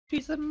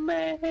She's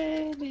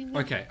amazing.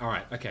 Okay, all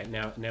right, okay.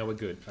 Now we're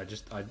good.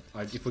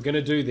 If we're gonna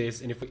do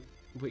this, and if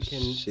we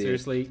can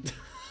seriously.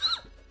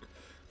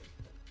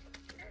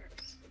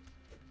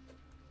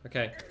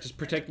 Okay, just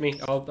protect me.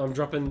 I'm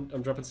dropping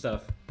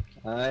stuff.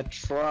 I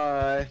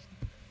try.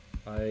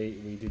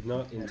 We did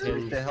not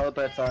intend. The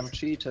Hellbats aren't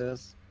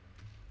cheaters.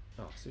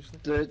 Oh, seriously?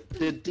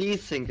 The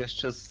desync is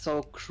just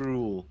so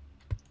cruel.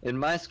 In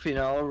my screen,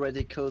 I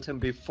already killed him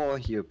before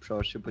he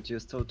approached you, but you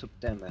still took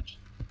damage.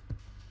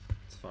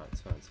 It's fine.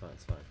 It's fine. It's fine.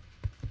 It's fine.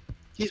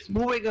 He's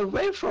moving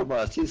away from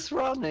us. He's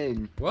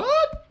running.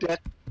 What?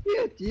 That's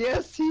it.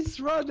 Yes, he's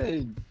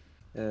running.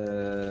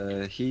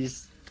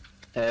 He's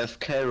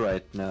AFK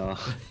right now.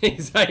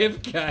 He's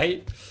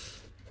AFK.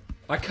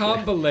 I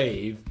can't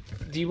believe.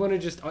 Do you want to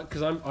just?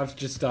 Because I've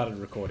just started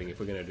recording. If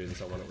we're gonna do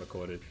this, I want it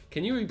recorded.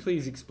 Can you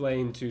please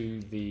explain to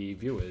the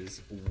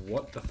viewers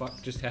what the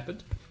fuck just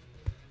happened?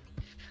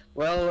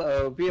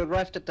 Well, we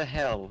arrived at the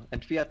Hell,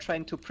 and we are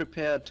trying to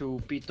prepare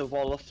to beat the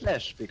Wall of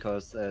Flesh,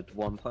 because at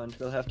one point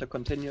we'll have to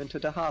continue into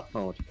the hard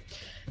mode.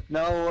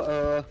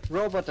 Now,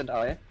 Robot and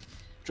I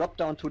dropped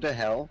down to the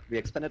Hell, we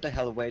expanded the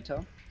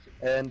Hellwaiter,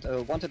 and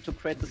wanted to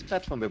create this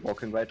platform we're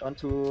walking right on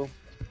to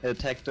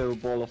attack the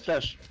Wall of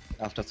Flesh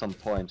after some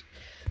point.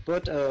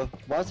 But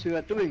whilst we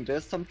were doing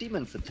this, some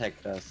demons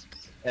attacked us.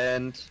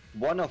 And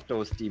one of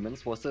those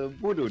demons was a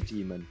voodoo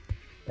demon.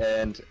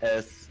 And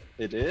as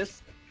it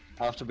is,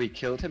 after we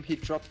killed him, he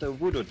dropped a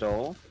voodoo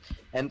doll,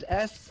 and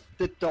as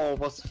the doll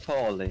was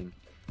falling,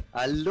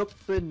 I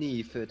looked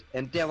beneath it,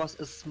 and there was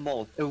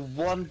a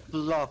 1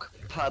 block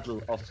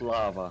puddle of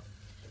lava.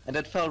 And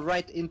it fell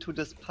right into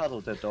this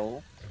puddle, the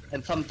doll,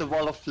 and the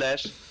Wall of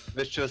Flesh,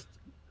 which just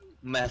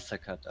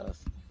massacred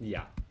us.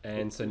 Yeah,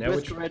 and so now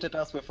restorated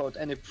us without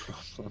any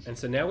problem. And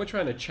so now we're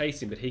trying to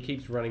chase him, but he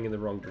keeps running in the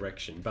wrong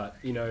direction. But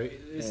you know,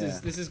 this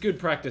is good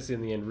practice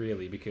in the end,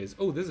 really, because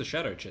there's a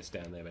shadow chest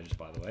down there, just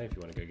by the way, if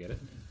you want to go get it.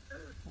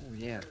 Oh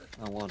yeah,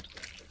 I want.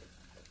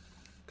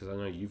 Because I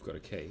know you've got a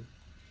key.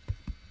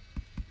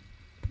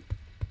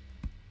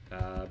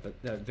 But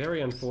no,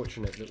 very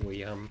unfortunate that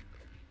we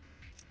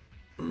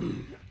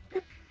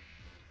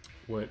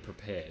weren't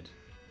prepared.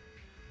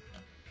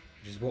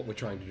 Which is what we're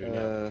trying to do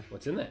now.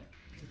 What's in there?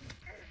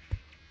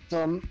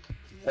 Some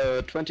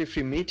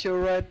 23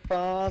 meteorite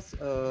bars.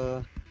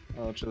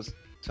 I'll just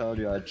tell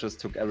you, I just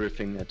took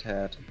everything it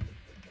had.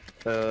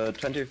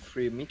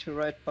 23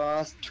 meteorite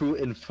bars, 2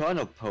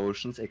 inferno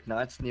potions,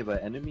 ignites nearby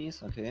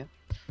enemies, okay.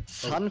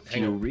 Sun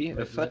Fury,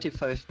 a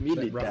 35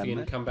 melee let Ruffian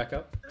damage. come back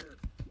up.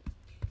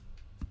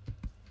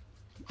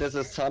 There's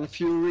a Sun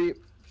Fury,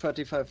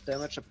 35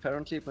 damage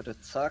apparently, but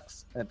it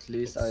sucks. At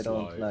least I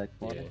don't like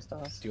morning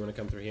stars. Do you want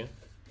to come through here?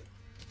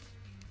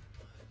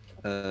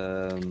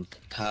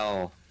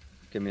 How?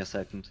 Give me a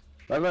second.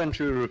 Why weren't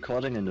you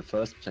recording in the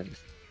first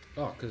place?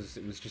 Oh, because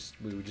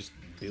we were just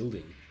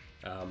building.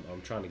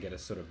 I'm trying to get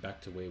us sort of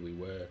back to where we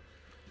were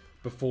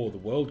before the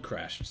world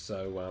crashed.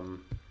 So,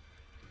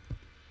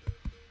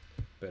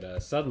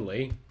 but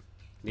suddenly,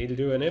 need to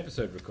do an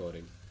episode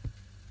recording.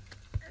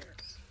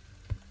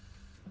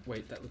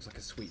 Wait, that looks like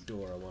a sweet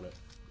door. I want it.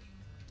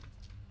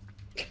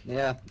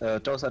 Yeah,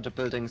 those are the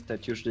buildings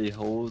that usually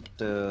hold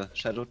the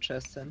shadow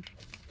chests in.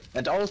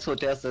 And also,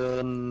 there's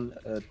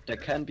there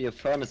can be a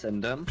furnace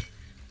in them.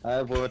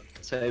 I would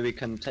say we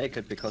can take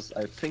it because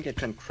I think it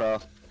can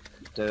craft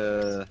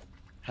the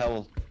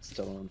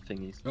hellstone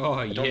thingies. Oh,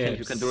 I don't think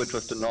you can do it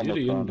with the normal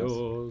furnace.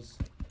 Doors.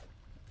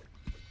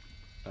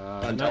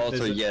 And no,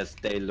 also, yes,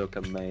 they look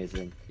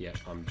amazing. Yeah,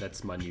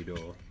 that's my new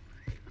door.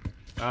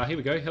 Here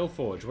we go,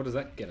 Hellforge. What does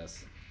that get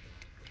us?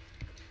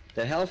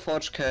 The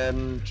Hellforge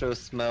can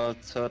just melt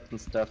certain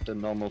stuff the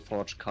normal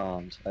forge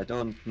can't. I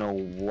don't know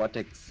what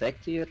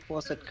exactly it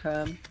was it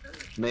can.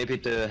 Maybe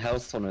the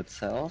Hellstone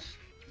itself.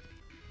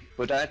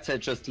 But I'd say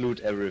just loot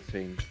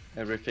everything.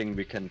 Everything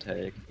we can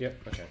take.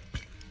 Yep, okay.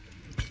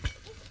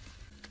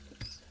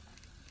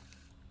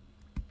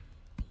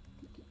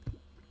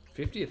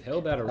 '50th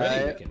Hellbat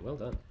already, Wiccan. Well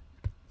done.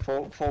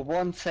 For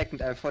 1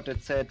 second I thought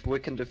it said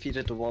Wiccan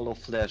defeated the Wall of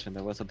Flesh and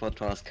I was about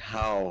to ask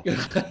how.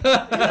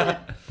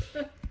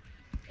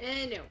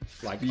 No.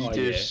 Like,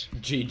 Swedish. oh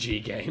yeah,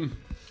 GG game.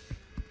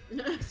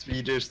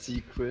 Swedish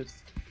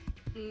secrets.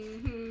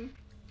 Mm-hmm.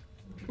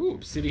 Ooh,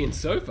 obsidian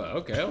sofa.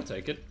 Okay, I'll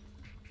take it.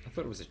 I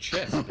thought it was a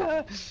chest.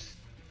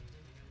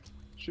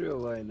 Sure,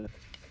 why not?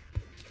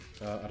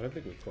 I don't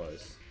think we're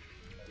close.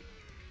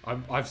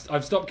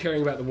 I've stopped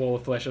caring about the Wall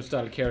of Flesh. I've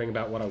started caring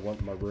about what I want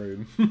in my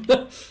room.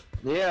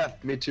 Yeah,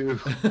 me too.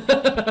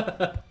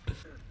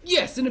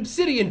 Yes, an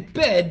obsidian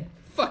bed.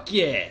 Fuck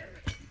yeah.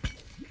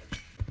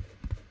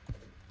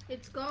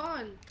 It's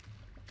gone.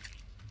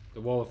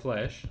 The Wall of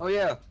Flesh. Oh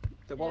yeah,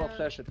 the Wall of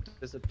Flesh had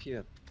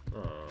disappeared.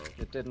 Oh.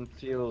 It didn't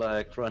feel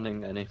like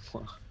running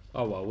anymore.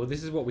 Oh well,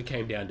 this is what we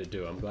came down to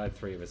do. I'm glad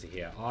 3 of us are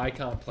here. I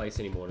can't place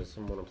anymore. Does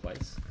someone want to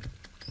place?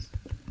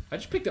 I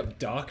just picked up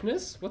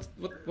darkness. What's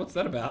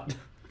that about?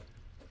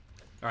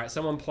 All right,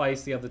 someone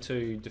place. The other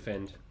 2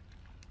 defend.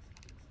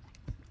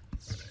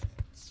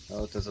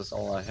 Oh, this is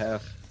all I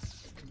have.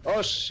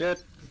 Oh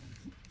shit!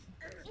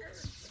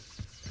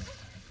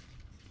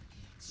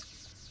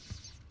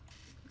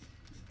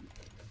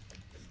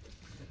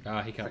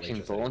 Ah, he can't Fucking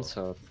leech us anymore. bones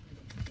out.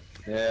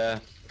 Yeah.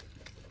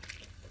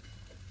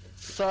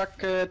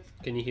 Suck it!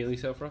 Can you heal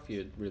yourself, Ruff?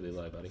 You're really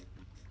low, buddy.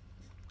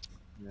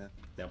 Yeah.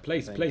 Now,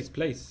 place, Thanks. place,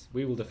 place.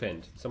 We will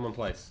defend. Someone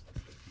place.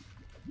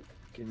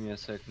 Give me a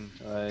second.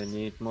 I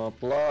need more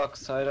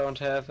blocks. I don't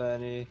have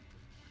any.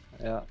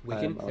 Yeah.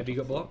 Wiccan, have you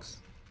got blocks?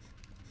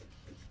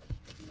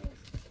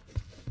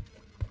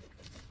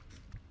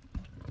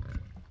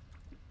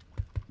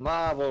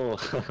 Marble!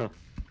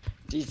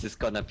 This is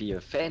gonna be a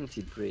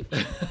fancy bridge.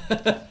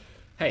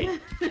 Hey,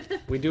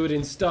 we do it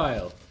in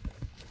style.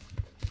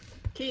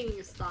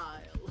 King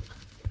style.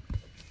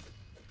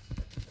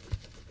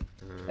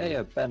 Hey,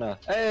 a banner.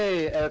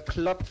 Hey, a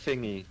clock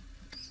thingy.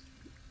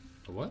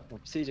 A what?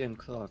 Obsidian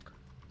clock.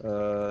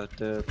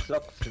 The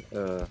clock.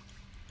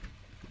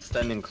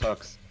 Standing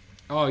clocks.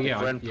 Oh yeah,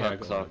 grandpa I got one of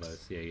clocks.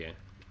 those. Yeah, yeah.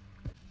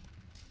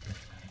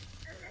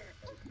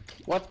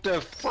 What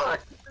the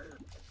fuck?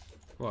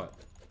 What?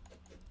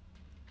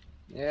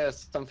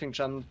 Yes, something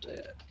jumped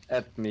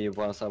at me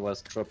whilst I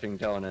was dropping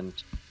down and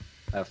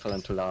I fell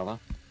into lava.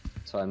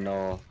 So I'm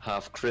now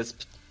half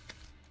crisped.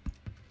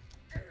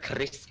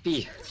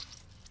 Crispy!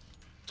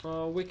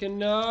 Oh, Wiccan,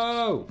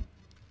 no!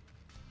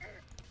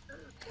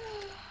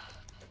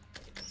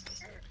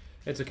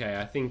 It's okay,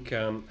 I think,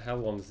 how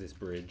long is this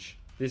bridge?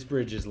 This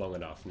bridge is long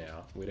enough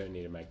now. We don't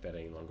need to make that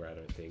any longer, I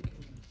don't think.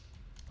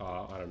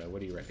 I don't know,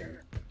 what do you reckon?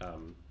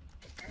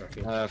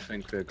 Ruffian? I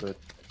think we're good.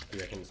 You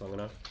reckon it's long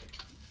enough?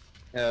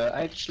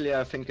 Actually,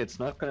 I think it's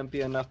not gonna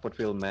be enough, but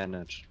we'll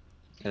manage.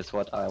 Is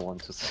what I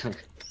want to say.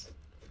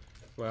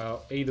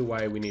 Well, either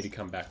way, we need to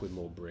come back with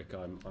more brick.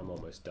 I'm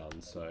almost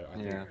done, so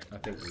I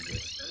think we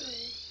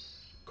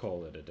just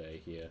call it a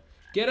day here.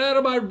 Get out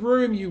of my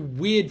room, you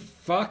weird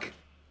fuck!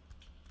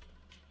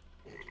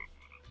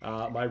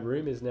 My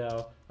room is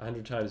now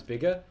 100 times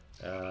bigger,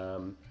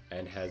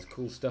 and has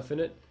cool stuff in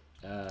it.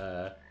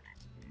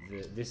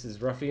 This is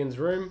Ruffian's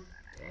room.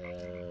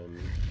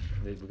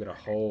 We've got a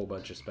whole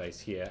bunch of space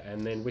here,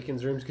 and then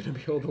Wiccan's room's going to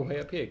be all the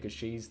way up here because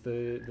she's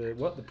the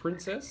what? The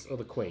princess or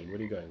the queen? What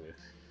are you going with?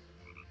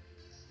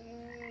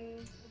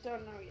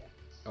 Don't know yet.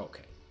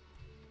 Okay.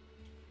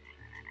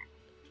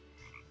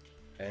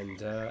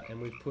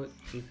 And we've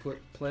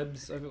put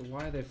plebs over.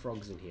 Why are there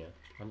frogs in here?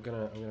 I'm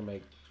gonna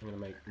make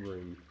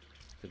room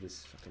for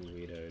this fucking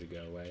weirdo to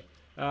go away.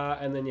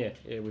 And then yeah,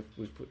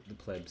 we've put the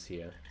plebs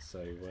here.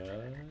 So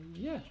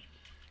yeah.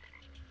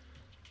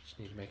 Just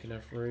need to make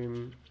enough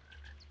room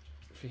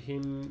for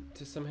him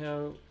to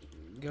somehow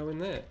go in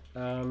there.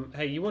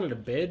 Hey, you wanted a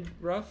bed,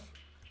 Ruff?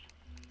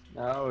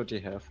 I already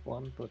have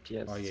one, but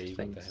yes. Oh yeah, you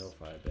got the thanks.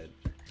 Hellfire bed.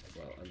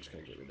 Well, I'm just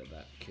gonna get rid of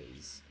that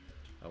because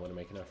I want to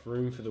make enough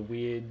room for the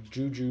weird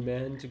Juju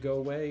man to go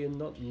away and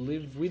not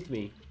live with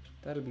me.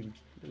 That'd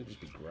just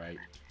be great.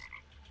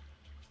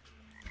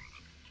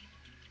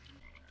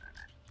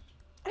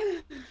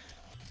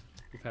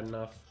 You've had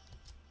enough.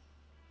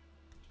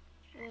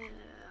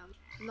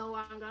 No,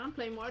 I'm gonna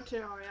play more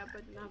Terraria,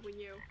 but not with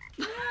you.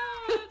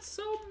 That's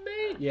so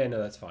mean. Yeah, no,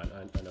 that's fine.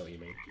 I know what you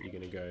mean. You're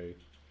gonna go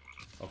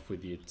off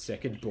with your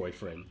second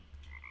boyfriend.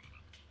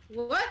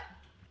 What?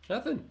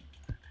 Nothing.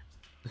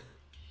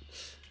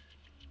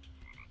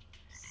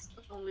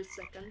 Only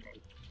second.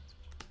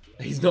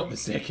 He's not the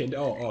second.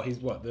 Oh, he's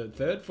what? The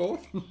third,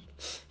 fourth?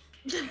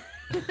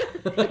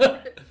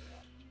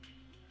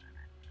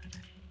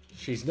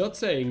 She's not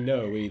saying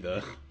no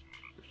either.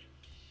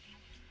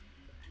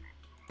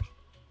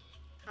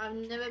 I've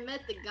never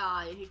met the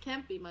guy. He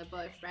can't be my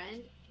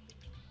boyfriend.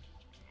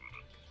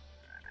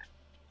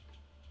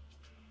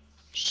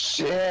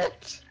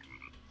 Shit!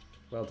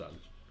 Well done.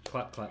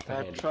 Clap, clap for I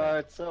handicap.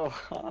 tried so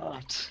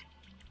hard.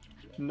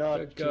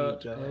 Not to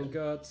die. And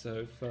got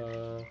so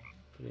far.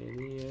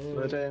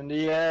 But in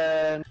the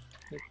end...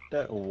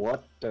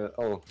 What the...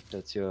 Oh,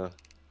 that's your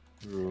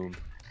room.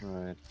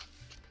 Right.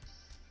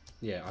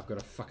 Yeah, I've got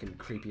a fucking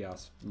creepy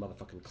ass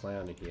motherfucking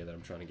clown in here that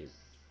I'm trying to get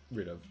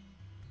rid of.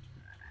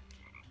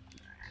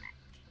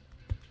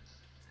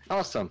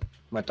 Awesome.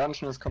 My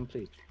dungeon is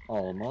complete.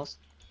 Almost.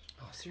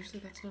 Oh,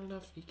 seriously? That's not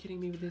enough? Are you kidding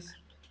me with this?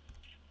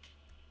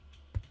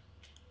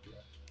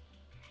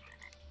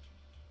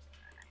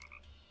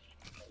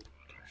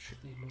 I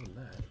should need more than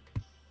that.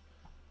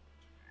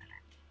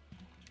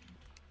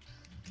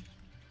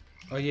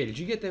 Oh yeah, did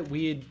you get that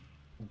weird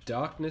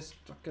darkness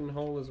fucking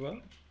hole as well?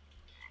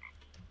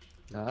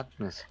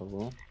 Darkness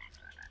hole.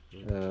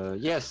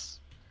 Yes.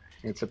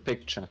 It's a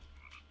picture.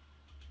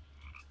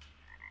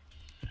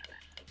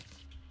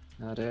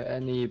 Are there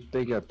any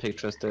bigger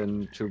pictures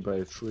than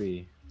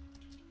 2x3?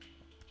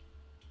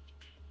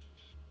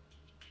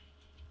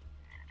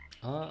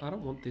 I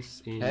don't want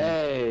this in...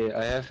 Hey,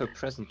 I have a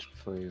present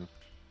for you.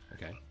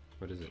 Okay,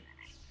 what is it?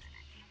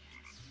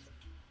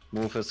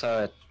 Move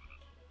aside.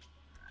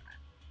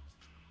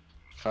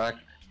 Fuck.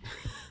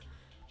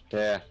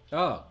 There.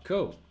 Oh,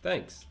 cool,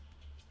 thanks.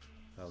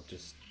 I'll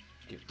just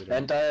get rid of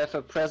And I have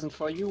a present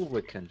for you,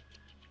 Wiccan.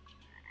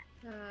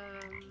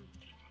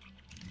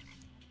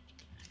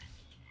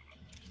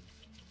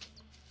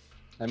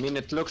 I mean,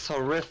 it looks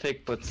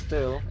horrific, but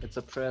still, it's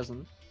a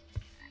present.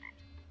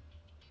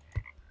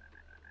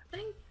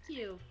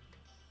 you.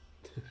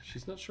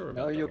 She's not sure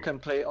about Now that you one. can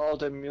play all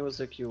the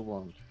music you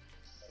want.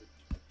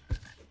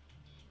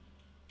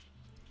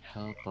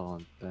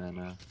 Hellbound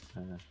banner.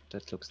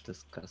 That looks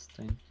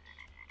disgusting.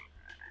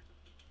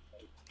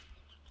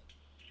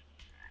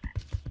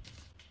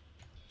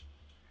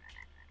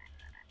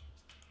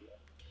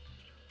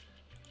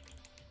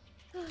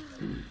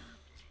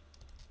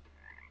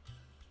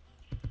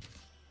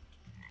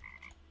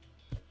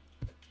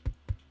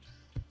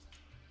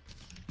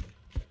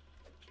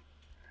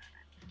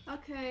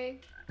 Okay,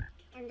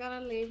 I'm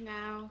gonna leave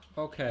now.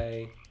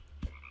 Okay.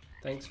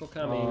 Thanks for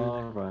coming.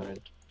 Alright.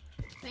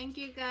 Thank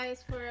you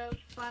guys for a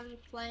fun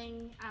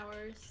playing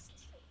hours.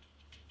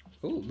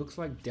 Ooh, looks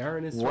like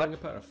Darren is What? throwing a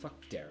party. Fuck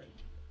Darren.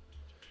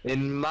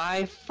 In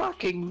my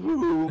fucking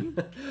room!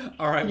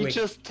 Alright, He we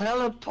just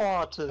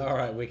teleported!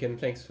 Alright, Wiccan,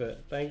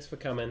 thanks for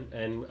coming,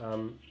 and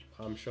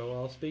I'm sure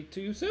I'll speak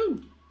to you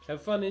soon.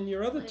 Have fun in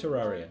your other Bye.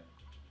 Terraria.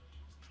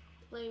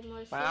 Play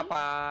more Bye Sims.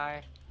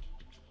 bye!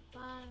 Bye.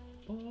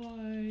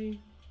 Bye.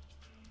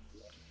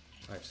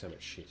 I have so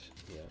much shit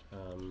here.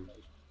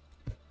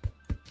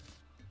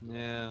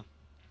 Yeah.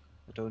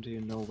 I don't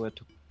even know where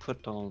to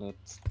put all that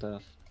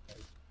stuff.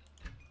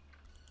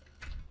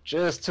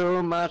 Just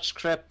too much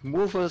crap.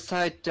 Move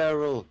aside,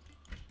 Daryl.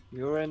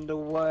 You're in the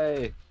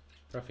way.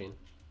 Ruffian,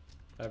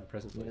 I have a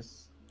present, please.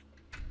 Yes.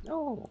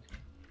 No.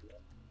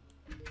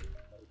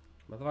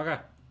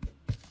 Motherfucker.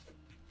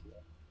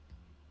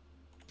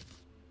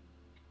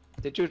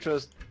 Did you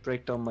just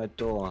break down my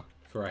door?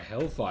 For a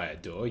hellfire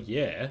door,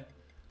 yeah.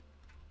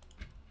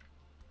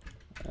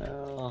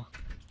 Oh,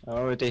 I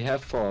already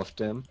have 4 of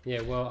them.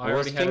 Yeah, well, I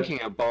was already had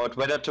thinking about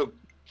whether to.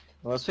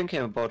 I was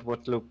thinking about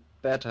what looked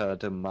better,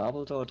 the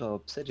marble door or the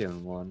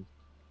obsidian one.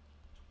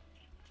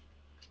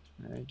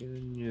 I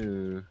don't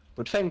know.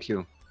 But thank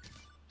you.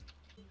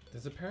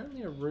 There's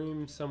apparently a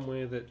room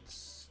somewhere that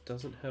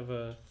doesn't have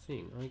a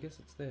thing. Oh, I guess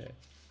it's there.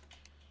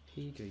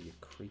 Here you go, you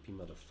creepy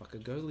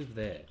motherfucker. Go live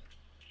there.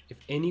 If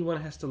anyone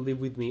has to live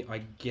with me, I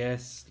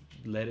guess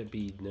let it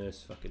be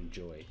Nurse fucking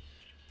Joy.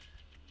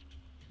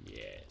 Yeah,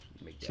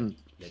 make that,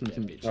 let that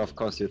bitch Of live.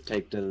 course, you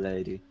take the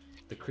lady.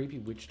 The creepy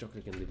witch doctor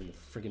can live in the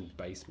friggin'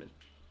 basement.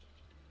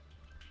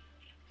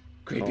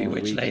 Creepy Oh,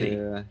 witch lady.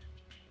 He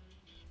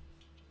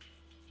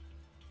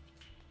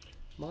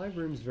My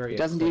room's very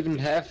doesn't eclectic. even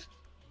have.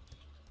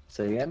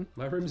 Say again?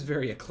 My room's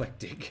very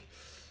eclectic.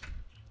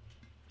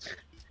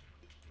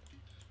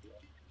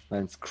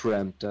 Mine's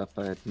cramped up.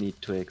 I need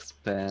to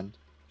expand.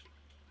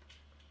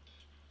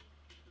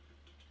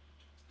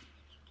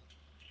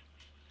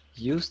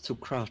 Used to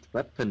craft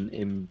weapon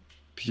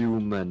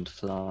imbuement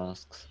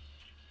flasks.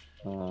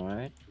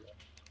 Alright.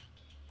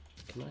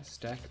 Can I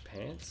stack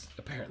pants?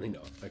 Apparently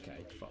not.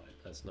 Okay, fine.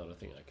 That's not a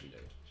thing I can do.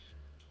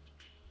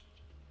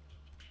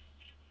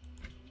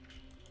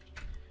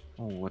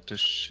 Oh, what the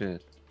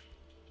shit.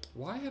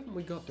 Why haven't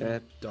we got the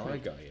That dye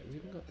prick. guy yet? We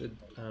haven't got the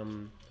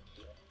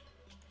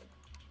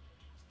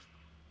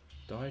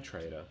dye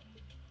trader,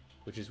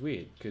 which is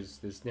weird because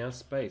there's now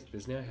space.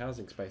 There's now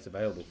housing space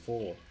available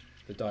for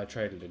the dye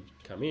trader to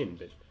come in,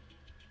 but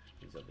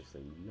he's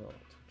obviously not,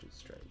 which is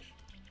strange.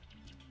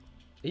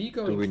 Are you Do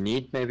going? we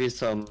need maybe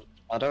some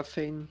other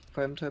thing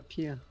for him to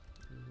appear?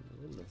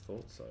 I wouldn't have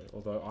thought so.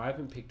 Although I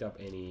haven't picked up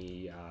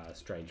any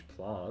strange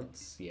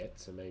plants yet,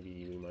 so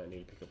maybe we might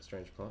need to pick up a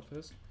strange plant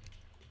first.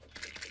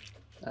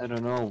 I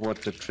don't know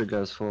what the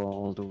triggers for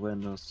all the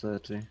windows,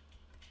 sadly.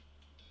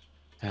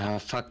 Ah,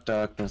 fuck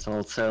darkness,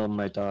 I'll sell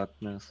my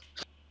darkness.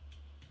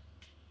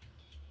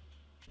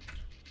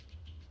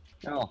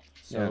 Oh,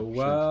 So, yeah,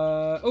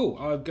 sure. oh,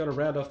 I've got to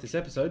round off this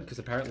episode because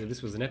apparently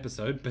this was an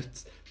episode, but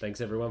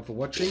thanks everyone for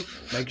watching.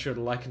 Make sure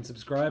to like and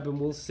subscribe, and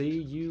we'll see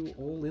you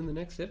all in the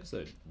next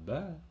episode.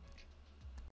 Bye.